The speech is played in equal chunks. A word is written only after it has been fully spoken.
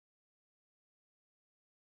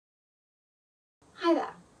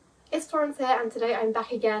Florence here, and today I'm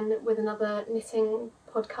back again with another knitting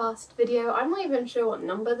podcast video. I'm not even sure what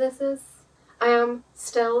number this is. I am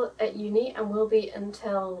still at uni and will be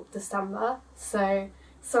until December, so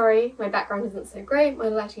sorry my background isn't so great, my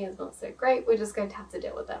lighting is not so great, we're just going to have to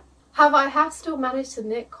deal with it. However, I have still managed to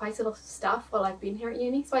knit quite a lot of stuff while I've been here at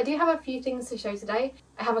uni, so I do have a few things to show today.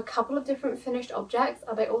 I have a couple of different finished objects,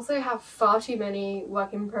 and I also have far too many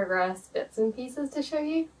work in progress bits and pieces to show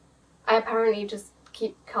you. I apparently just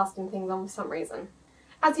keep casting things on for some reason.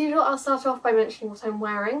 As usual, I'll start off by mentioning what I'm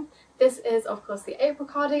wearing. This is of course the April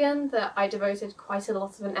cardigan that I devoted quite a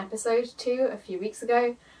lot of an episode to a few weeks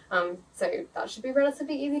ago, so that should be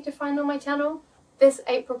relatively easy to find on my channel. This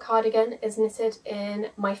April cardigan is knitted in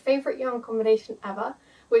my favourite yarn combination ever,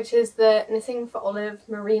 which is the Knitting for Olive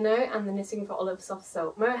Merino and the Knitting for Olive Soft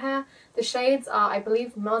Silk Mohair. The shades are, I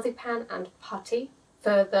believe, Marzipan and Putty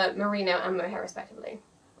for the Merino and Mohair respectively.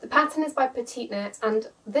 The pattern is by Petite Knit, and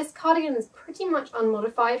this cardigan is pretty much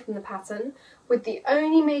unmodified from the pattern, with the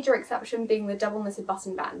only major exception being the double knitted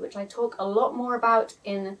button band, which I talk a lot more about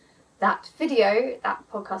in that video, that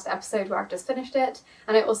podcast episode where I've just finished it,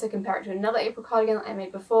 and I also compare it to another April cardigan that I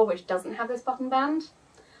made before which doesn't have this button band.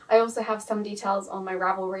 I also have some details on my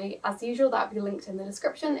Ravelry, as usual. That will be linked in the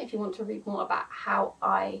description if you want to read more about how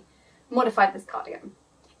I modified this cardigan.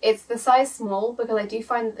 It's the size small because I do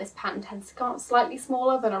find that this pattern tends to come up slightly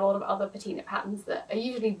smaller than a lot of other petite knit patterns that are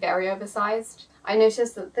usually very oversized. I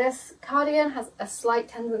noticed that this cardigan has a slight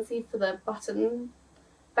tendency for the button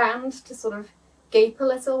band to sort of gape a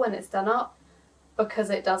little when it's done up because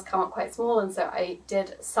it does come up quite small, and so I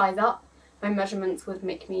did size up. My measurements would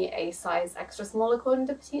make me a size extra small according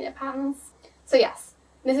to petite knit patterns. So yes,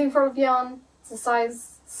 Knitting for Olive yarn, it's a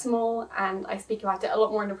size small, and I speak about it a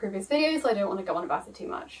lot more in the previous videos, so I don't want to go on about it too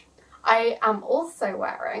much. I am also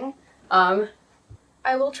wearing, I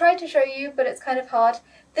will try to show you, but it's kind of hard.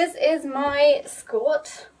 This is my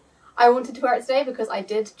skirt. I wanted to wear it today because I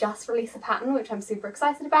did just release a pattern which I'm super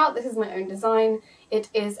excited about. This is my own design. It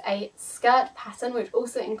is a skirt pattern which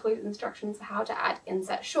also includes instructions for how to add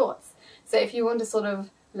inset shorts. So if you want to sort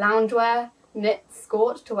of loungewear knit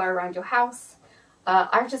skirt to wear around your house,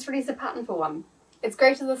 I've just released a pattern for one. It's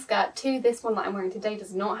great as a skirt too. This one that I'm wearing today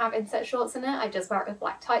does not have inset shorts in it. I just wear it with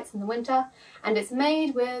black tights in the winter, and it's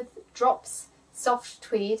made with Drops soft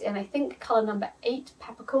tweed in, I think, colour number 8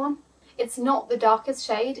 peppercorn. It's not the darkest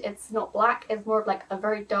shade, it's not black, it's more of like a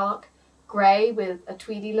very dark grey with a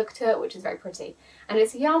tweedy look to it, which is very pretty. And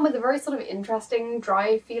it's a yarn with a very sort of interesting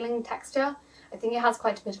dry feeling texture. I think it has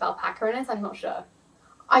quite a bit of alpaca in it, I'm not sure.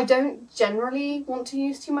 I don't generally want to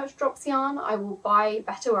use too much Drops yarn. I will buy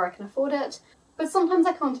better where I can afford it, but sometimes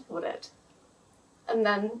I can't afford it. And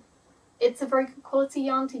then it's a very good quality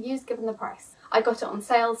yarn to use given the price. I got it on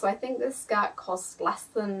sale, so I think this skirt cost less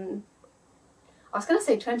than, I was going to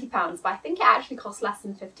say £20, but I think it actually cost less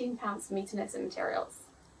than £15 for me to knit in materials.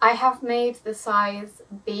 I have made the size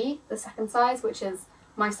B, the second size, which is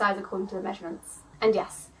my size according to the measurements. And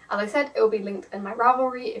yes, as I said, it will be linked in my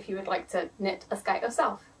Ravelry if you would like to knit a skirt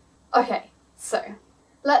yourself. Okay, so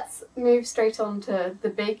let's move straight on to the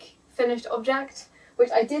big finished object,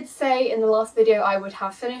 which I did say in the last video I would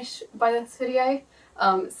have finished by this video,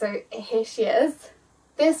 so here she is.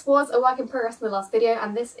 This was a work in progress in the last video,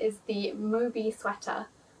 and this is the Moby sweater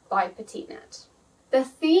by Petite Knit. The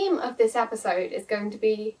theme of this episode is going to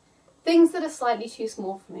be things that are slightly too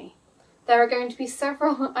small for me. There are going to be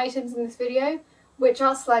several items in this video which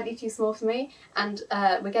are slightly too small for me, and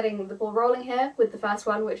we're getting the ball rolling here with the first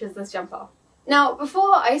one, which is this jumper. Now,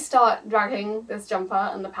 before I start dragging this jumper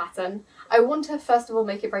and the pattern, I want to first of all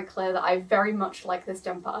make it very clear that I very much like this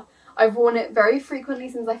jumper. I've worn it very frequently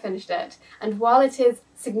since I finished it, and while it is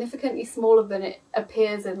significantly smaller than it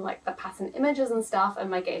appears in like the pattern images and stuff,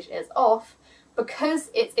 and my gauge is off, because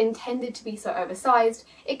it's intended to be so oversized,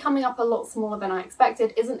 it coming up a lot smaller than I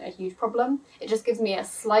expected isn't a huge problem. It just gives me a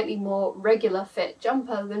slightly more regular fit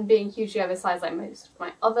jumper than being hugely oversized like most of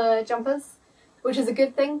my other jumpers, which is a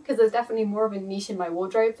good thing because there's definitely more of a niche in my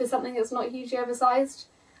wardrobe for something that's not hugely oversized.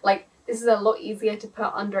 Like, this is a lot easier to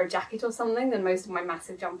put under a jacket or something than most of my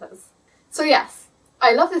massive jumpers. So yes,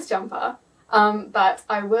 I love this jumper, but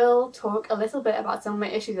I will talk a little bit about some of my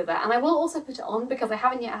issues with it, and I will also put it on because I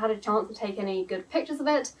haven't yet had a chance to take any good pictures of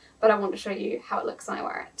it, but I want to show you how it looks when I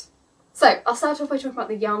wear it. So I'll start off by talking about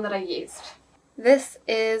the yarn that I used. This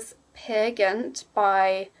is gynt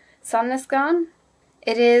by Sandnes garn.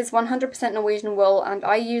 It is 100% Norwegian wool, and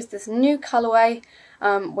I use this new colourway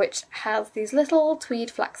which has these little tweed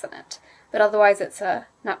flecks in it, but otherwise it's a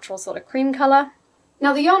natural sort of cream colour.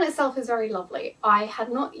 Now the yarn itself is very lovely. I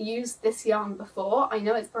had not used this yarn before. I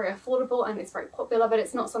know it's very affordable and it's very popular, but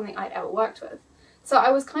it's not something I'd ever worked with. So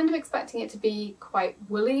I was kind of expecting it to be quite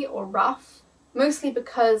woolly or rough, mostly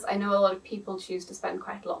because I know a lot of people choose to spend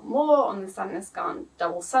quite a lot more on the sandnes garn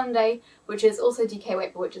double Sunday, which is also DK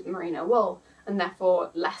weight but which is merino wool, and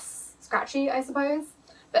therefore less scratchy, I suppose.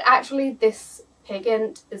 But actually this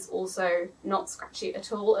gynt is also not scratchy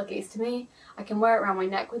at all, at least to me. I can wear it around my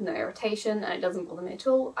neck with no irritation and it doesn't bother me at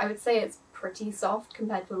all. I would say it's pretty soft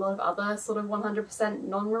compared to a lot of other sort of 100%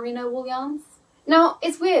 non-merino wool yarns. Now,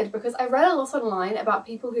 it's weird because I read a lot online about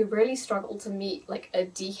people who really struggle to meet like a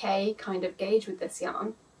DK kind of gauge with this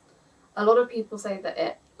yarn. A lot of people say that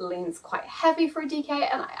it leans quite heavy for a DK,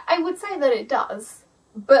 and I would say that it does,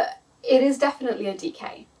 but it is definitely a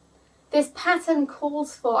DK. This pattern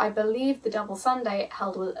calls for, I believe, the double Sunday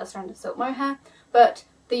held with a strand of silk mohair, but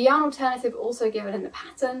the yarn alternative also given in the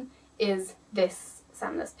pattern is this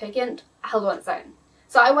sandnes gynt held on its own.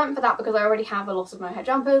 So I went for that because I already have a lot of mohair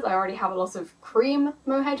jumpers, I already have a lot of cream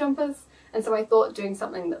mohair jumpers, and so I thought doing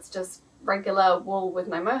something that's just regular wool with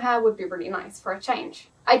no mohair would be really nice for a change.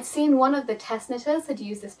 I'd seen one of the test knitters had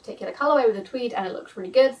used this particular colourway with a tweed and it looked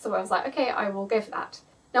really good, so I was like, okay, I will go for that.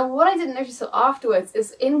 Now, what I didn't notice till afterwards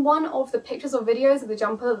is in one of the pictures or videos of the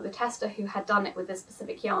jumper that the tester who had done it with this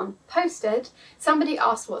specific yarn posted, somebody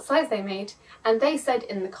asked what size they made, and they said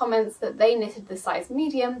in the comments that they knitted the size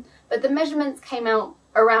medium, but the measurements came out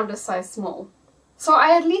around a size small. So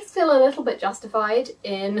I at least feel a little bit justified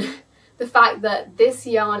in the fact that this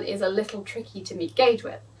yarn is a little tricky to meet gauge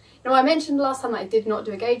with. Now, I mentioned last time that I did not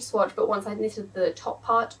do a gauge swatch, but once I knitted the top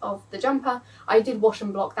part of the jumper, I did wash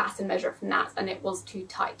and block that and measure it from that, and it was too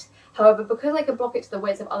tight. However, because I could block it to the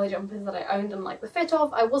width of other jumpers that I owned and like the fit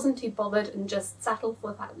of, I wasn't too bothered and just settled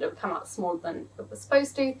for the fact that it would come out smaller than it was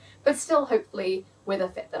supposed to, but still hopefully with a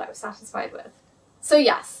fit that I was satisfied with. So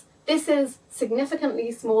yes, this is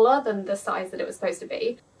significantly smaller than the size that it was supposed to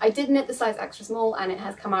be. I did knit the size extra small and it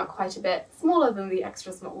has come out quite a bit smaller than the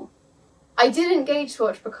extra small. I didn't gauge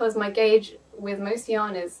swatch because my gauge with most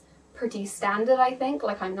yarn is pretty standard, I think.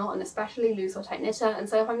 Like, I'm not an especially loose or tight knitter, and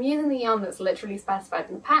so if I'm using the yarn that's literally specified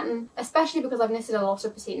in the pattern, especially because I've knitted a lot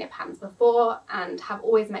of petite knit patterns before and have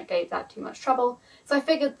always met gauge without too much trouble, so I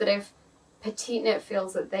figured that if petite knit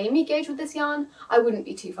feels that they meet gauge with this yarn, I wouldn't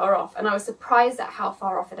be too far off, and I was surprised at how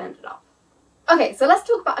far off it ended up. Okay, so let's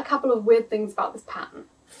talk about a couple of weird things about this pattern.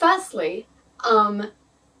 Firstly,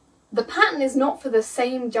 the pattern is not for the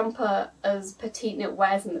same jumper as petite knit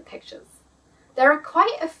wears in the pictures. There are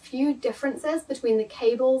quite a few differences between the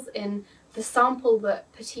cables in the sample that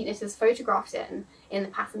petite knit is photographed in the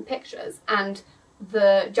pattern pictures and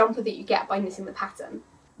the jumper that you get by knitting the pattern.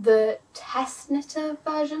 The test knitter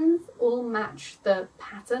versions all match the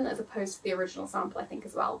pattern as opposed to the original sample, I think,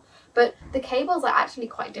 as well. But the cables are actually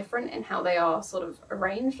quite different in how they are sort of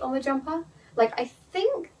arranged on the jumper. Like, I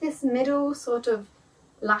think this middle sort of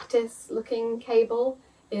lattice looking cable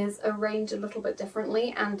is arranged a little bit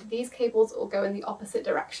differently, and these cables all go in the opposite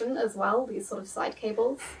direction as well, these sort of side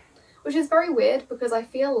cables, which is very weird because I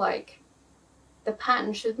feel like the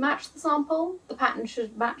pattern should match the sample, the pattern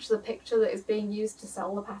should match the picture that is being used to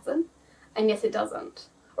sell the pattern, and yet it doesn't.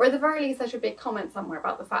 Or at the very least there should be a comment somewhere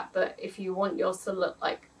about the fact that if you want yours to look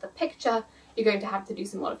like the picture, you're going to have to do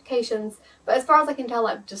some modifications, but as far as I can tell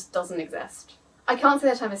that just doesn't exist. I can't say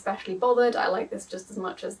that I'm especially bothered, I like this just as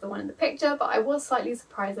much as the one in the picture, but I was slightly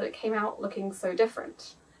surprised that it came out looking so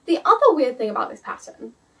different. The other weird thing about this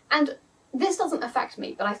pattern, and this doesn't affect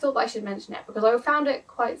me, but I thought that I should mention it because I found it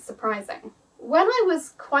quite surprising. When I was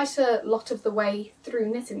quite a lot of the way through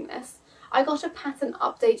knitting this, I got a pattern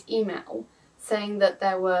update email saying that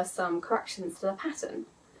there were some corrections to the pattern.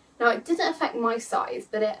 Now, it didn't affect my size,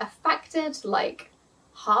 but it affected like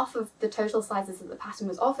half of the total sizes that the pattern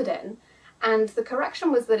was offered in, and the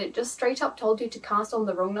correction was that it just straight up told you to cast on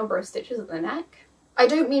the wrong number of stitches at the neck. I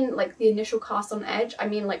don't mean like the initial cast on edge, I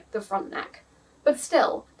mean like the front neck. But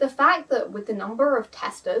still, the fact that with the number of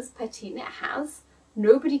testers petite knit has,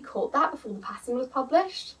 nobody caught that before the pattern was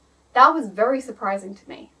published, that was very surprising to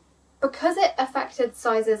me. Because it affected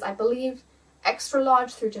sizes, I believe, extra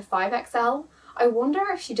large through to 5XL, I wonder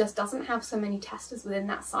if she just doesn't have so many testers within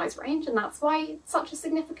that size range and that's why such a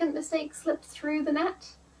significant mistake slipped through the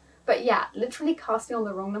net. But yeah, literally casting on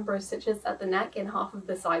the wrong number of stitches at the neck in half of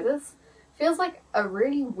the sizes feels like a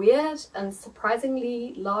really weird and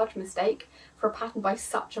surprisingly large mistake for a pattern by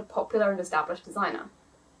such a popular and established designer.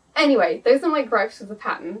 Anyway, those are my gripes with the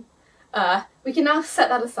pattern. We can now set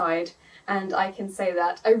that aside and I can say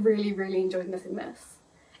that I really enjoyed knitting this.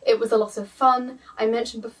 It was a lot of fun. I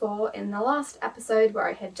mentioned before in the last episode where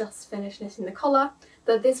I had just finished knitting the collar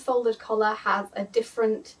that this folded collar has a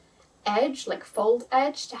different edge, like fold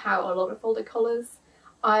edge, to how a lot of folded collars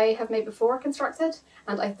I have made before I constructed,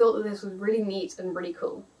 and I thought that this was really neat and really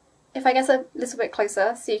cool. If I get a little bit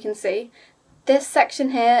closer so you can see, this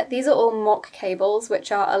section here, these are all mock cables,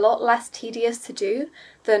 which are a lot less tedious to do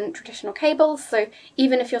than traditional cables, so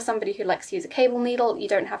even if you're somebody who likes to use a cable needle, you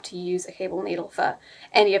don't have to use a cable needle for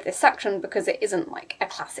any of this section because it isn't like a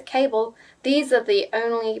classic cable. These are the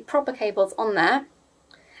only proper cables on there,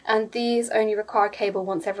 and these only require a cable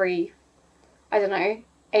once every, I don't know,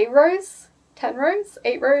 8 rows? 10 rows?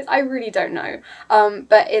 8 rows? I really don't know,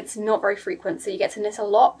 but it's not very frequent, so you get to knit a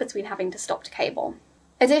lot between having to stop to cable.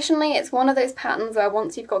 Additionally, it's one of those patterns where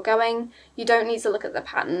once you've got going, you don't need to look at the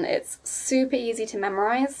pattern. It's super easy to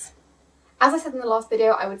memorise. As I said in the last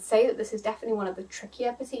video, I would say that this is definitely one of the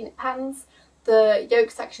trickier petite patterns. The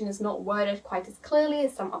yoke section is not worded quite as clearly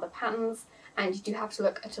as some other patterns, and you do have to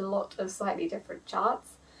look at a lot of slightly different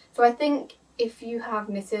charts. So I think if you have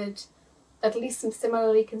knitted at least some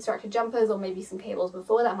similarly constructed jumpers or maybe some cables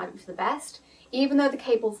before, that might be for the best. Even though the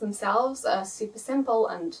cables themselves are super simple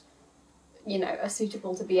and, you know, are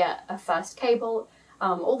suitable to be a first cable,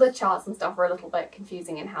 all the charts and stuff are a little bit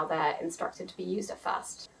confusing in how they're instructed to be used at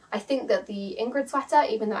first. I think that the Ingrid sweater,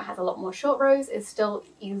 even though it has a lot more short rows, is still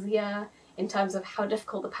easier in terms of how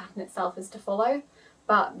difficult the pattern itself is to follow,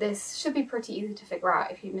 but this should be pretty easy to figure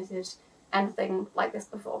out if you've knitted anything like this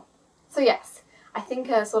before. So yes, I think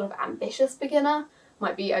a sort of ambitious beginner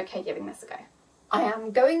might be okay giving this a go. I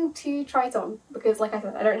am going to try it on because, like I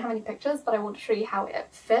said, I don't have any pictures, but I want to show you how it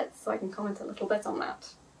fits so I can comment a little bit on that.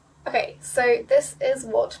 Okay, so this is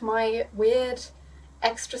what my weird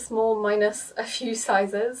extra small minus a few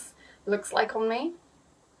sizes looks like on me.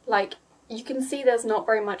 Like, you can see there's not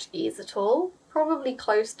very much ease at all. Probably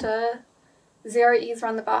close to 0 ease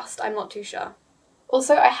around the bust, I'm not too sure.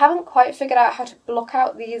 Also, I haven't quite figured out how to block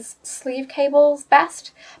out these sleeve cables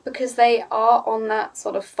best because they are on that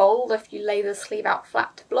sort of fold if you lay the sleeve out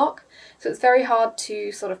flat to block. So it's very hard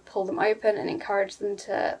to sort of pull them open and encourage them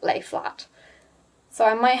to lay flat. So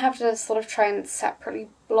I might have to sort of try and separately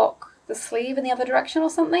block the sleeve in the other direction or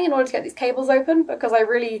something in order to get these cables open, because I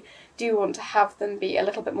really do want to have them be a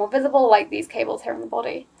little bit more visible like these cables here on the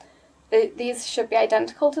body. These should be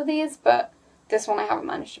identical to these, but this one I haven't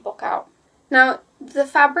managed to block out. Now, the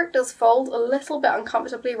fabric does fold a little bit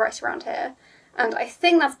uncomfortably right around here, and I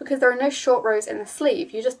think that's because there are no short rows in the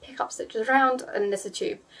sleeve. You just pick up stitches around and knit a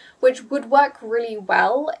tube, which would work really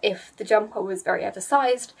well if the jumper was very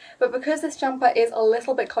oversized, but because this jumper is a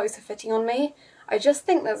little bit closer fitting on me, I just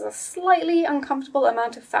think there's a slightly uncomfortable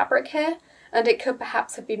amount of fabric here, and it could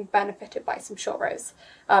perhaps have been benefited by some short rows.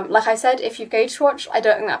 Like I said, if you've gauge swatched, I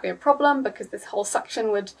don't think that'd be a problem because this whole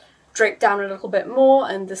section would drape down a little bit more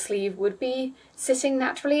and the sleeve would be sitting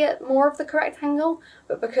naturally at more of the correct angle,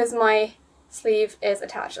 but because my sleeve is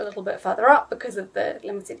attached a little bit further up because of the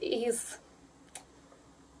limited ease,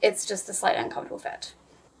 it's just a slightly uncomfortable fit.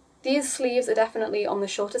 These sleeves are definitely on the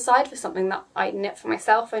shorter side for something that I knit for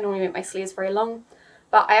myself. I normally make my sleeves very long,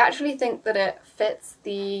 but I actually think that it fits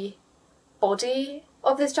the body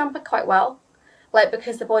of this jumper quite well. Like,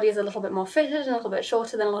 because the body is a little bit more fitted and a little bit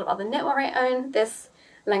shorter than a lot of other knitwear I own, this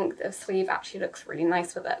length of sleeve actually looks really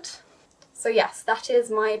nice with it. So yes, that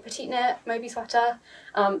is my petite knit Moby sweater.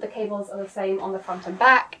 The cables are the same on the front and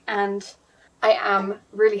back, and I am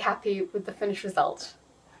really happy with the finished result.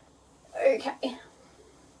 Okay.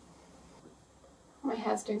 My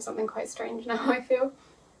hair's doing something quite strange now, I feel.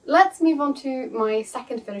 Let's move on to my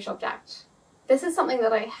second finished object. This is something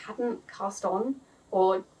that I hadn't cast on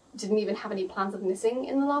or didn't even have any plans of knitting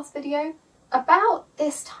in the last video. About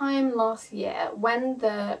this time last year, when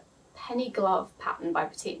the penny glove pattern by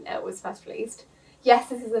Petite Knit was first released, yes,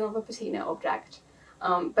 this is another Petite Knit object,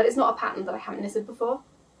 but it's not a pattern that I haven't knitted before.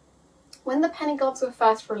 When the penny gloves were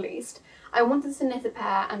first released, I wanted to knit a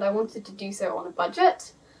pair and I wanted to do so on a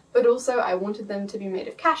budget, but also I wanted them to be made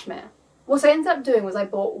of cashmere. What I ended up doing was I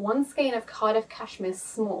bought one skein of Cardiff cashmere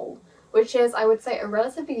small, which is, I would say, a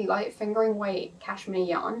relatively light fingering weight cashmere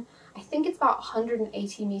yarn. I think it's about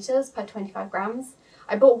 180 meters per 25 grams.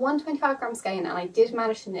 I bought one 25 gram skein and I did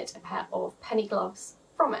manage to knit a pair of penny gloves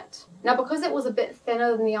from it. Now, because it was a bit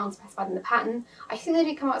thinner than the yarn specified in the pattern, I think they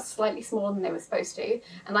did come out slightly smaller than they were supposed to,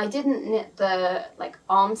 and I didn't knit the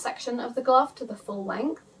arm section of the glove to the full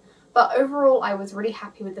length, but overall I was really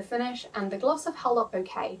happy with the finish and the gloves have held up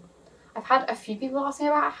okay. I've had a few people ask me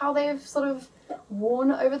about how they've sort of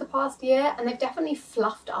worn over the past year, and they've definitely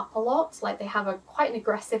fluffed up a lot. Like, they have quite an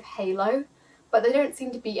aggressive halo, but they don't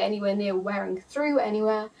seem to be anywhere near wearing through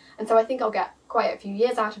anywhere, and so I think I'll get quite a few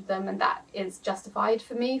years out of them, and that is justified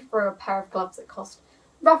for me for a pair of gloves that cost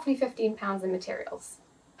roughly £15 in materials.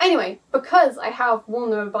 Anyway, because I have worn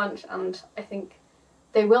them a bunch and I think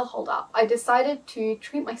they will hold up. I decided to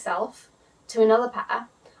treat myself to another pair,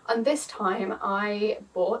 and this time I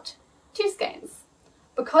bought 2 skeins.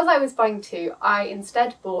 Because I was buying 2, I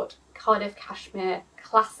instead bought Cardiff Cashmere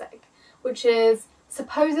Classic, which is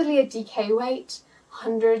supposedly a DK weight,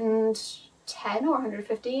 110 or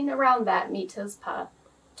 115, around there, meters per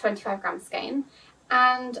 25 gram skein.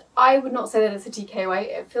 And I would not say that it's a DK weight.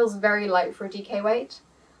 It feels very light for a DK weight.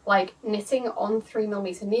 Like, knitting on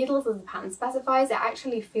 3mm needles, as the pattern specifies, it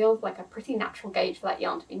actually feels like a pretty natural gauge for that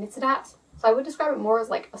yarn to be knitted at. So I would describe it more as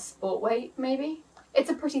like a sport weight, maybe. It's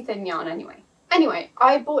a pretty thin yarn anyway. Anyway,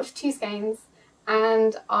 I bought 2 skeins,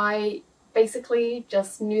 and I basically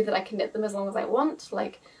just knew that I could knit them as long as I want.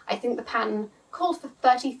 Like, I think the pattern called for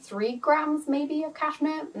 33 grams maybe of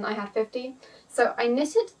cashmere, and I had 50. So I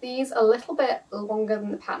knitted these a little bit longer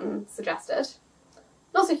than the pattern suggested.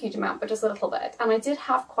 Not a huge amount, but just a little bit, and I did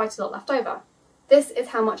have quite a lot left over. This is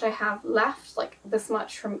how much I have left, like this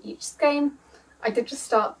much from each skein. I did just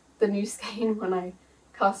start the new skein when I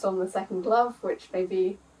cast on the second glove, which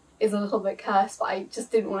maybe is a little bit cursed, but I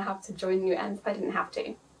just didn't want to have to join new ends if I didn't have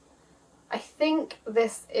to. I think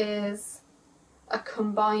this is a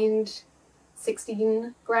combined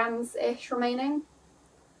 16 grams-ish remaining.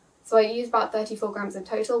 So I used about 34 grams in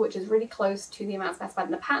total, which is really close to the amount specified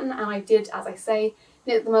in the pattern, and I did, as I say,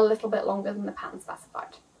 knit them a little bit longer than the pattern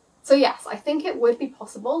specified. So yes, I think it would be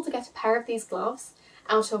possible to get a pair of these gloves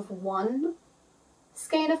out of 1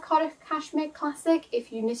 skein of Cardiff Cashmere Classic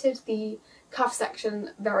if you knitted the cuff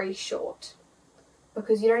section very short,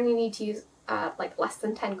 because you'd only need to use like less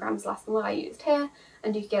than 10 grams less than what I used here,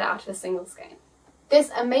 and you could get it out of a single skein. This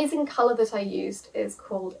amazing colour that I used is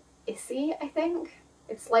called Issey, I think.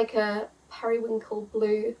 It's like a periwinkle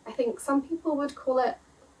blue. I think some people would call it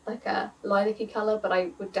like a lilac-y colour, but I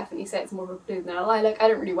would definitely say it's more of a blue than a lilac. I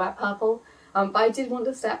don't really wear purple, but I did want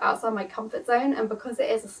to step outside my comfort zone, and because it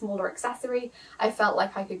is a smaller accessory, I felt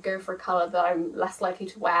like I could go for a colour that I'm less likely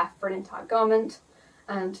to wear for an entire garment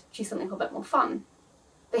and choose something a little bit more fun.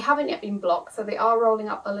 They haven't yet been blocked, so they are rolling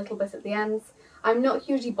up a little bit at the ends. I'm not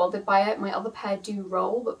hugely bothered by it. My other pair do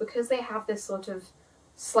roll, but because they have this sort of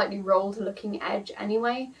slightly rolled looking edge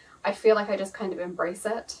anyway, I feel like I just kind of embrace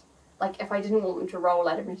it. Like, if I didn't want them to roll,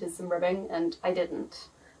 I'd have knitted some ribbing, and I didn't.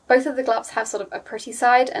 Both of the gloves have sort of a pretty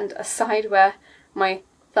side and a side where my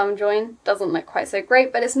thumb join doesn't look quite so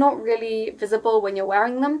great, but it's not really visible when you're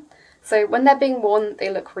wearing them. So when they're being worn, they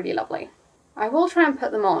look really lovely. I will try and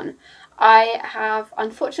put them on. I have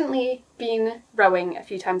unfortunately been rowing a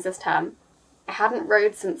few times this term. I hadn't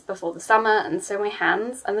rowed since before the summer, and so my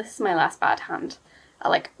hands, and this is my last bad hand,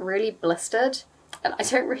 are like really blistered, and I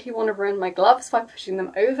don't really want to ruin my gloves by pushing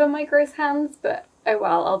them over my gross hands, but oh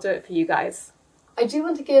well, I'll do it for you guys. I do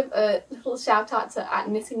want to give a little shout out to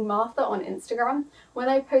 @KnittingMartha on Instagram. When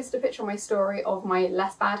I post a picture on my story of my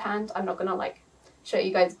less bad hand, I'm not gonna like show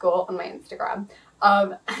you guys gore on my Instagram,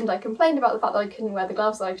 and I complained about the fact that I couldn't wear the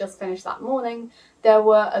gloves that I just finished that morning. There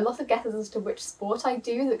were a lot of guesses as to which sport I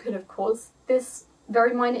do that could have caused this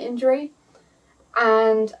very minor injury,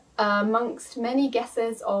 and amongst many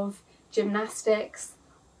guesses of gymnastics,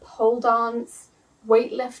 pole dance,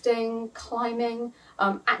 weightlifting, climbing,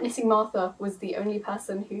 @KnittingMartha was the only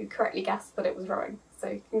person who correctly guessed that it was rowing,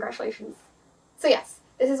 so congratulations. So yes,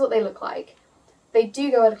 this is what they look like. They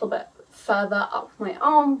do go a little bit further up my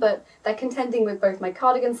arm, but they're contending with both my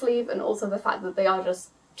cardigan sleeve and also the fact that they are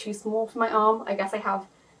just too small for my arm. I guess I have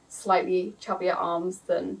slightly chubbier arms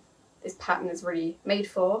than this pattern is really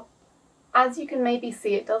made for. As you can maybe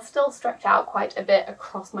see, it does still stretch out quite a bit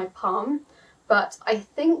across my palm, but I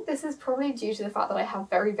think this is probably due to the fact that I have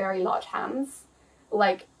very, very large hands.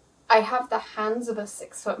 Like, I have the hands of a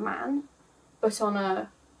 6-foot man, but on a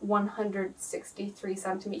 163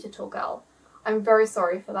 centimetre tall girl. I'm very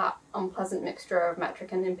sorry for that unpleasant mixture of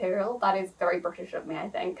metric and imperial. That is very British of me, I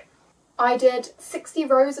think. I did 60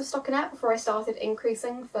 rows of stockinette before I started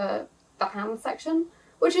increasing for the hand section,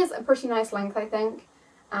 which is a pretty nice length, I think,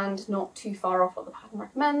 and not too far off what the pattern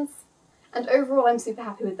recommends. And overall I'm super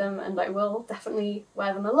happy with them, and I will definitely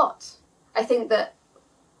wear them a lot. I think that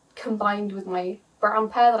combined with my brown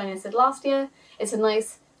pair that I knitted last year, it's a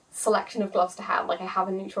nice selection of gloves to have. Like, I have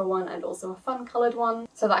a neutral one and also a fun coloured one,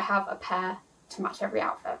 so that I have a pair to match every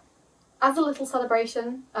outfit. As a little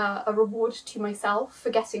celebration, a reward to myself for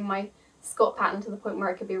getting my Scott pattern to the point where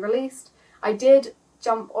it could be released, I did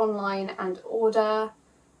jump online and order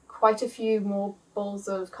quite a few more balls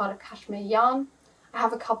of Cardiff Cashmere yarn. I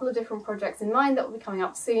have a couple of different projects in mind that will be coming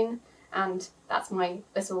up soon, and that's my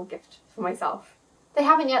little gift for myself. They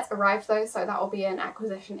haven't yet arrived though, so that will be an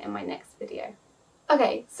acquisition in my next video.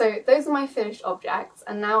 Okay, so those are my finished objects,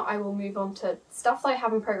 and now I will move on to stuff that I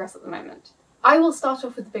have in progress at the moment. I will start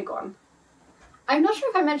off with the big one. I'm not sure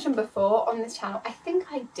if I mentioned before on this channel, I think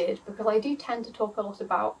I did, because I do tend to talk a lot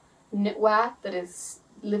about knitwear that is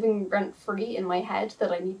living rent-free in my head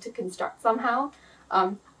that I need to construct somehow.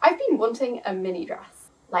 I've been wanting a mini dress.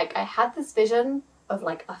 Like, I had this vision of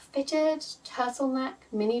like a fitted turtleneck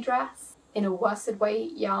mini dress in a worsted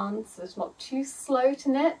weight yarn so it's not too slow to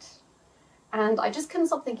knit, and I just couldn't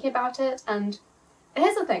stop thinking about it. And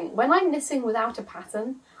here's the thing, when I'm knitting without a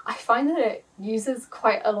pattern, I find that it uses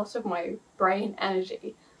quite a lot of my brain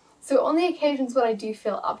energy. So on the occasions when I do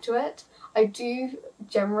feel up to it, I do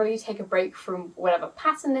generally take a break from whatever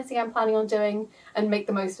pattern knitting I'm planning on doing and make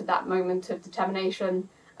the most of that moment of determination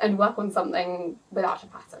and work on something without a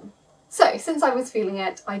pattern. So since I was feeling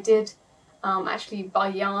it, I did actually buy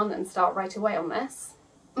yarn and start right away on this.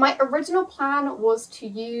 My original plan was to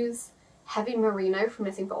use heavy merino from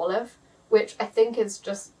Knitting for Olive, which I think is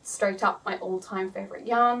just straight up my all-time favourite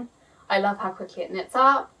yarn. I love how quickly it knits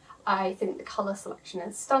up, I think the colour selection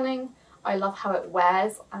is stunning, I love how it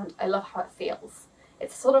wears, and I love how it feels.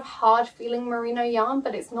 It's a sort of hard feeling merino yarn,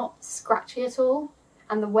 but it's not scratchy at all,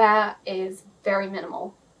 and the wear is very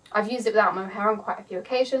minimal. I've used it without mohair on quite a few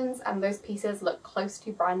occasions, and those pieces look close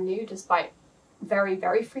to brand new despite very,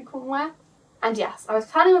 very frequent wear. And yes, I was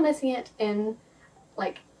planning on knitting it in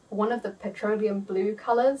like one of the petroleum blue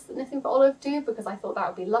colours that Knitting for Olive do, because I thought that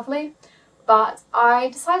would be lovely, but I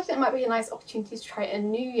decided it might be a nice opportunity to try a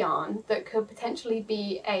new yarn that could potentially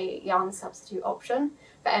be a yarn substitute option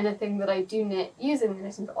for anything that I do knit using the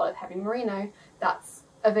Knitting for Olive heavy merino that's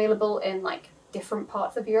available in like different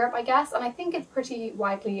parts of Europe, I guess, and I think it's pretty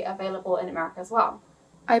widely available in America as well.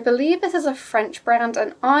 I believe this is a French brand,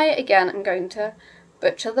 and I again am going to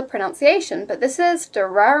butcher the pronunciation, but this is the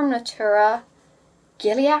Rerum Natura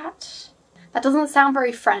Gilliatt. That doesn't sound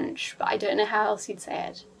very French, but I don't know how else you'd say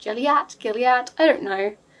it. Gilliatt? Gilliatt? I don't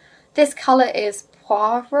know. This colour is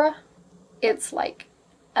poivre. It's like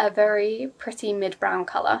a very pretty mid-brown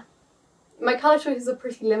colour. My colour choices are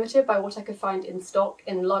pretty limited by what I could find in stock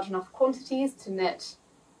in large enough quantities to knit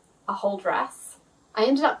a whole dress. I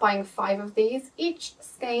ended up buying 5 of these. Each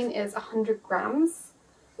skein is 100 grams,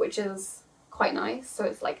 which is quite nice. So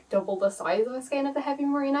it's like double the size of a skein of the heavy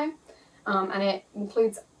merino. And it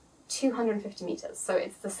includes 250 meters, so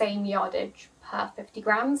it's the same yardage per 50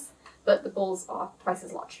 grams, but the balls are twice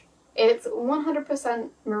as large. It's 100%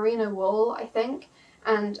 merino wool, I think,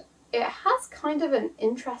 and it has kind of an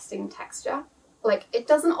interesting texture. Like, it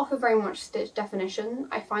doesn't offer very much stitch definition.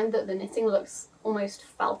 I find that the knitting looks almost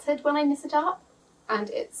felted when I knit it up, and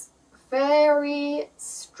it's very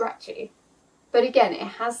stretchy. But again, it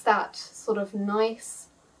has that sort of nice,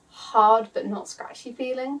 hard but not scratchy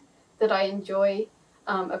feeling that I enjoy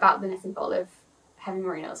about the Knitting for Olive heavy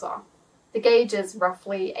merino as well. The gauge is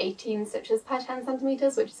roughly 18 stitches per 10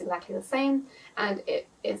 centimeters, which is exactly the same, and it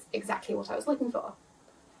is exactly what I was looking for.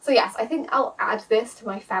 So yes, I think I'll add this to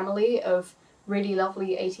my family of really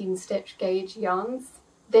lovely 18 stitch gauge yarns.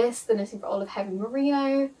 This, the Knitting for Olive heavy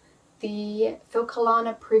merino, the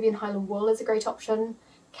Filcolana Peruvian Highland wool is a great option,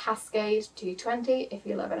 Cascade 220 if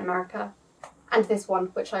you live in America, and this one,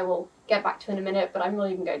 which I will get back to in a minute, but I'm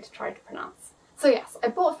not even going to try to pronounce. So yes, I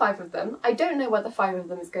bought 5 of them. I don't know whether 5 of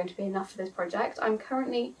them is going to be enough for this project. I'm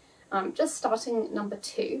currently just starting number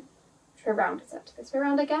 2. Which way round is it? This way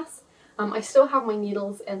round, I guess. I still have my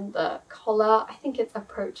needles in the collar. I think it's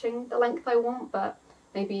approaching the length I want, but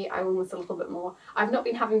maybe I will miss a little bit more. I've not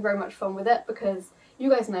been having very much fun with it because you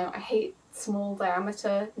guys know I hate small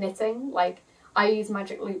diameter knitting. Like, I use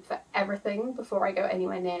magic loop for everything before I go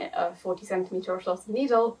anywhere near a 40 centimeter or shorter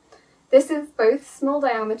needle. This is both small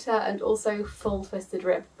diameter and also full twisted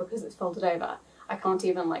rib because it's folded over. I can't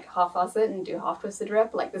even like half-ass it and do half twisted rib.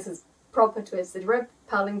 Like, this is proper twisted rib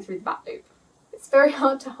purling through the back loop. It's very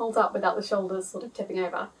hard to hold up without the shoulders sort of tipping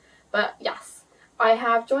over. But yes, I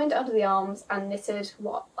have joined under the arms and knitted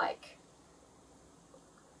what, like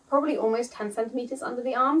probably almost 10 centimeters under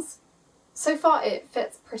the arms. So far it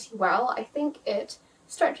fits pretty well. I think it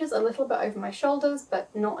stretches a little bit over my shoulders,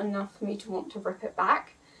 but not enough for me to want to rip it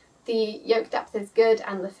back. The yoke depth is good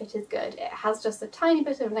and the fit is good. It has just a tiny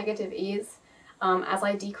bit of negative ease as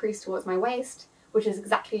I decrease towards my waist, which is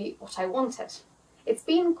exactly what I wanted. It's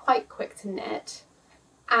been quite quick to knit,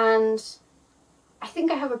 and I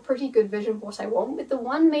think I have a pretty good vision of what I want, with the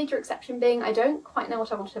one major exception being I don't quite know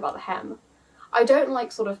what I wanted about the hem. I don't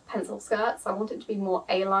like sort of pencil skirts. I want it to be more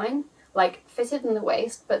A-line, like fitted in the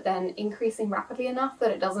waist, but then increasing rapidly enough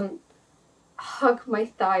that it doesn't hug my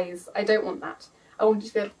thighs. I don't want that. I want it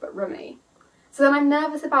to be a little bit roomy. So then I'm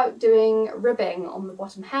nervous about doing ribbing on the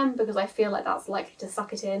bottom hem because I feel like that's likely to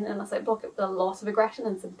suck it in unless I block it with a lot of aggression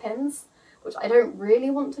and some pins, which I don't really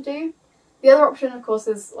want to do. The other option, of course,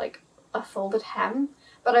 is like a folded hem,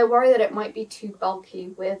 but I worry that it might be too bulky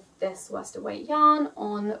with this worsted weight yarn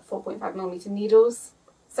on 4.5mm needles.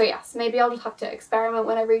 So yes, maybe I'll just have to experiment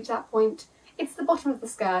when I reach that point. It's the bottom of the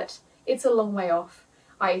skirt, it's a long way off.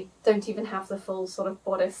 I don't even have the full sort of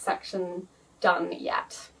bodice section done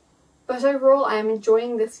yet. But overall, I am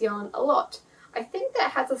enjoying this yarn a lot. I think that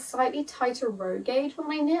it has a slightly tighter row gauge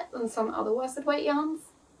when I knit than some other worsted weight yarns,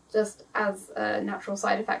 just as a natural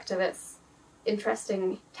side effect of its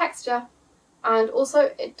interesting texture. And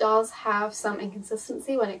also it does have some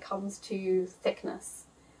inconsistency when it comes to thickness.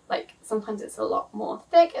 Like sometimes it's a lot more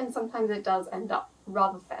thick and sometimes it does end up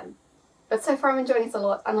rather thin. But so far I'm enjoying it a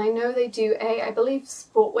lot, and I know they do a, I believe,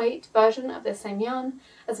 sport weight version of this same yarn,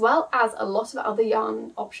 as well as a lot of other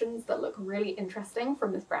yarn options that look really interesting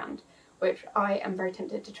from this brand, which I am very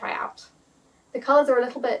tempted to try out. The colours are a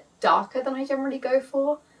little bit darker than I generally go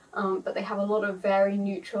for, but they have a lot of very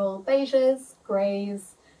neutral beiges,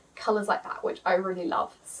 greys, colours like that, which I really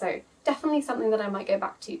love. So definitely something that I might go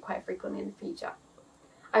back to quite frequently in the future.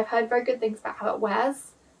 I've heard very good things about how it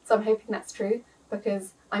wears, so I'm hoping that's true,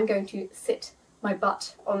 because I'm going to sit my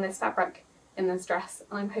butt on this fabric in this dress,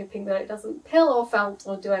 and I'm hoping that it doesn't pill or felt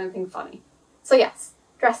or do anything funny. So yes,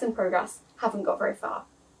 dress in progress, haven't got very far.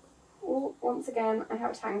 Ooh, once again I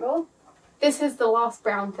have a tangle. This is the last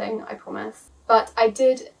brown thing, I promise. But I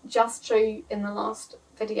did just show you in the last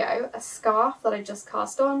video a scarf that I just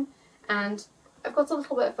cast on, and I've got a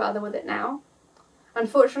little bit further with it now.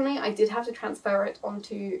 Unfortunately, I did have to transfer it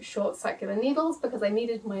onto short circular needles because I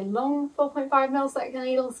needed my long 4.5mm circular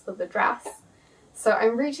needles for the dress. So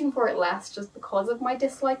I'm reaching for it less just because of my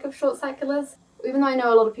dislike of short circulars. Even though I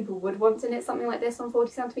know a lot of people would want to knit something like this on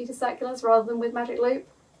 40cm circulars rather than with magic loop,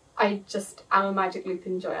 I just am a magic loop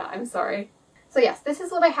enjoyer, I'm sorry. So yes, this is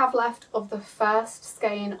what I have left of the first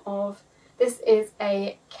skein of, this is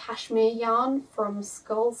a cashmere yarn from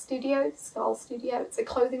Skall Studio. It's a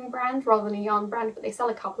clothing brand rather than a yarn brand, but they sell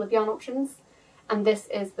a couple of yarn options. And this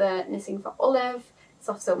is the Knitting for Olive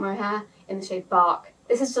soft silk mohair in the shade Bark.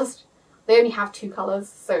 This is just, they only have two colours,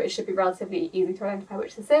 so it should be relatively easy to identify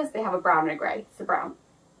which this is. They have a brown and a grey, it's a brown.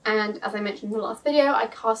 And as I mentioned in the last video, I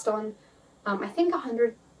cast on, I think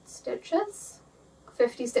 100 stitches,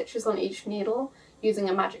 50 stitches on each needle using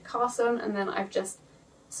a magic cast on, and then I've just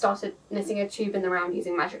started knitting a tube in the round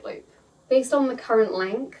using magic loop. Based on the current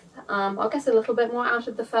length, I'll get a little bit more out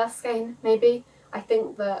of the first skein maybe. I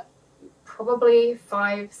think that probably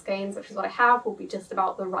 5 skeins, which is what I have, will be just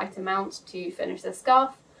about the right amount to finish this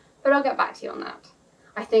scarf, but I'll get back to you on that.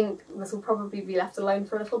 I think this will probably be left alone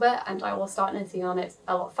for a little bit, and I will start knitting on it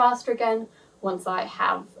a lot faster again once I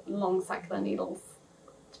have long circular needles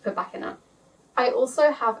to put back in it. I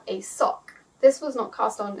also have a sock. This was not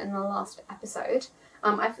cast on in the last episode.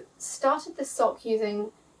 I've started this sock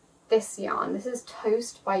using this yarn. This is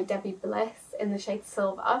Toast by Debbie Bliss in the shade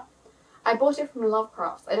Silver. I bought it from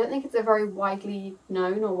Lovecrafts. I don't think it's a very widely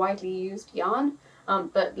known or widely used yarn,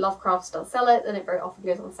 but Lovecrafts does sell it and it very often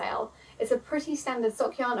goes on sale. It's a pretty standard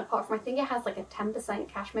sock yarn, apart from I think it has like a 10%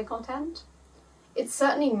 cashmere content. It's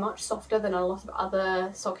certainly much softer than a lot of other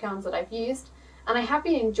sock yarns that I've used, and I have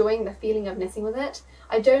been enjoying the feeling of knitting with it.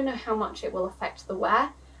 I don't know how much it will affect the wear,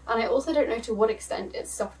 and I also don't know to what extent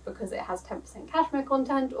it's soft because it has 10% cashmere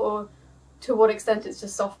content, or to what extent it's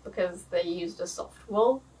just soft because they used a soft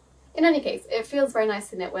wool. In any case, it feels very nice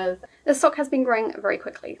to knit with. The sock has been growing very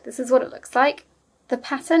quickly. This is what it looks like. The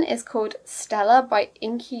pattern is called Stella by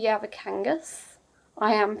Inkyavakangas.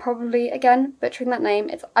 I am probably, again, butchering that name.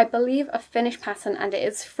 It's, I believe, a Finnish pattern, and it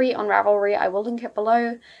is free on Ravelry. I will link it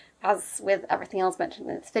below, as with everything else mentioned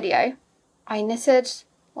in this video. I knitted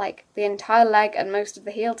like the entire leg and most of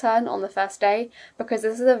the heel turn on the first day because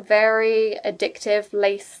this is a very addictive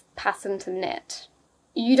lace pattern to knit.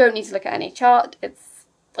 You don't need to look at any chart. It's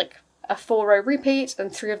like a 4-row repeat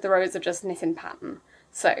and 3 of the rows are just knit in pattern.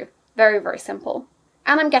 So very, very simple.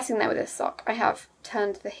 And I'm getting there with this sock. I have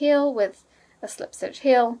turned the heel with a slip stitch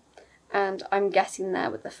heel, and I'm getting there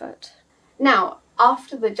with the foot. Now,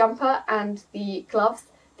 after the jumper and the gloves,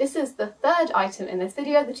 this is the third item in this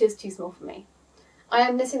video that is too small for me. I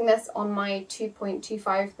am knitting this on my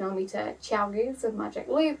 2.25mm Chiaogus with magic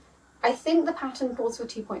loop. I think the pattern calls for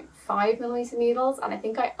 2.5mm needles, and I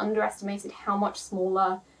think I underestimated how much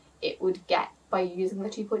smaller it would get by using the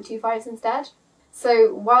 2.25s instead.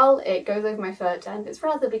 So while it goes over my foot and it's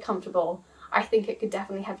relatively comfortable, I think it could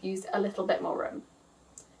definitely have used a little bit more room.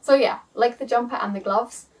 So yeah, like the jumper and the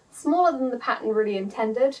gloves, smaller than the pattern really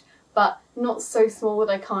intended, but not so small that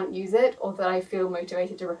I can't use it or that I feel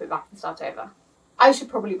motivated to rip it back and start over. I should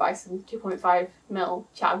probably buy some 2.5mm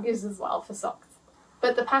Chiaogus as well for socks.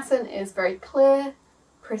 But the pattern is very clear,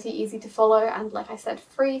 pretty easy to follow and, like I said,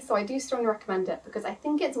 free, so I do strongly recommend it because I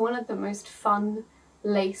think it's one of the most fun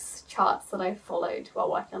lace charts that I've followed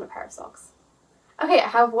while working on a pair of socks. Okay, I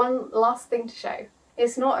have one last thing to show.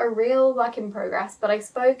 It's not a real work in progress, but I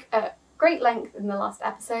spoke at great length in the last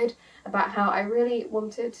episode about how I really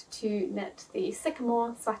wanted to knit the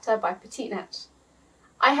sycamore sweater by Petite Knit.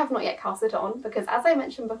 I have not yet cast it on because, as I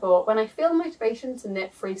mentioned before, when I feel motivation to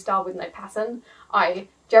knit freestyle with no pattern, I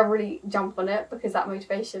generally jump on it because that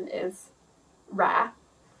motivation is rare.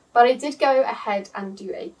 But I did go ahead and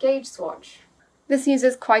do a gauge swatch. This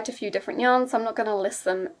uses quite a few different yarns, so I'm not going to list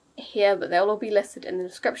them here, but they'll all be listed in the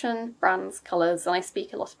description, brands, colours, and I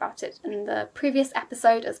speak a lot about it in the previous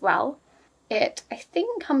episode as well. It, I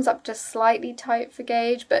think, comes up just slightly tight for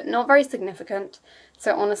gauge, but not very significant.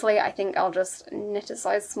 So honestly, I think I'll just knit a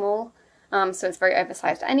size small, so it's very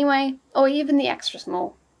oversized anyway, or even the extra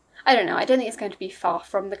small. I don't know, I don't think it's going to be far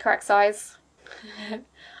from the correct size.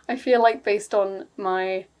 I feel like based on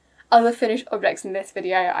my other finished objects in this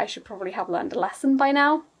video, I should probably have learned a lesson by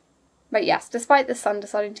now. But yes, despite the sun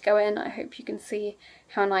deciding to go in, I hope you can see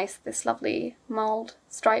how nice this lovely mould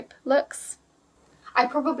stripe looks. I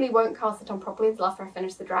probably won't cast it on properly until after I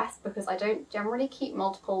finish the dress because I don't generally keep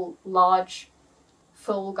multiple large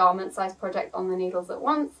full garment size projects on the needles at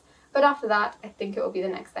once, but after that I think it will be the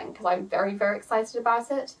next thing because I'm very, very excited about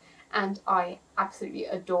it and I absolutely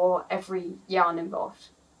adore every yarn involved.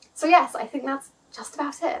 So yes, I think that's just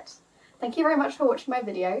about it. Thank you very much for watching my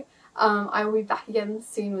video. I will be back again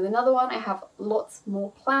soon with another one. I have lots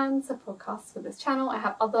more plans for podcasts for this channel. I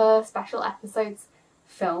have other special episodes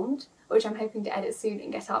filmed, which I'm hoping to edit soon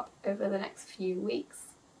and get up over the next few weeks.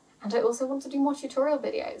 And I also want to do more tutorial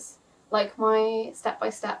videos, like my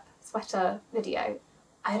step-by-step sweater video.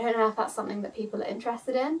 I don't know if that's something that people are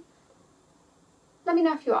interested in. Let me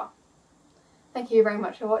know if you are. Thank you very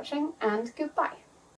much for watching, and goodbye.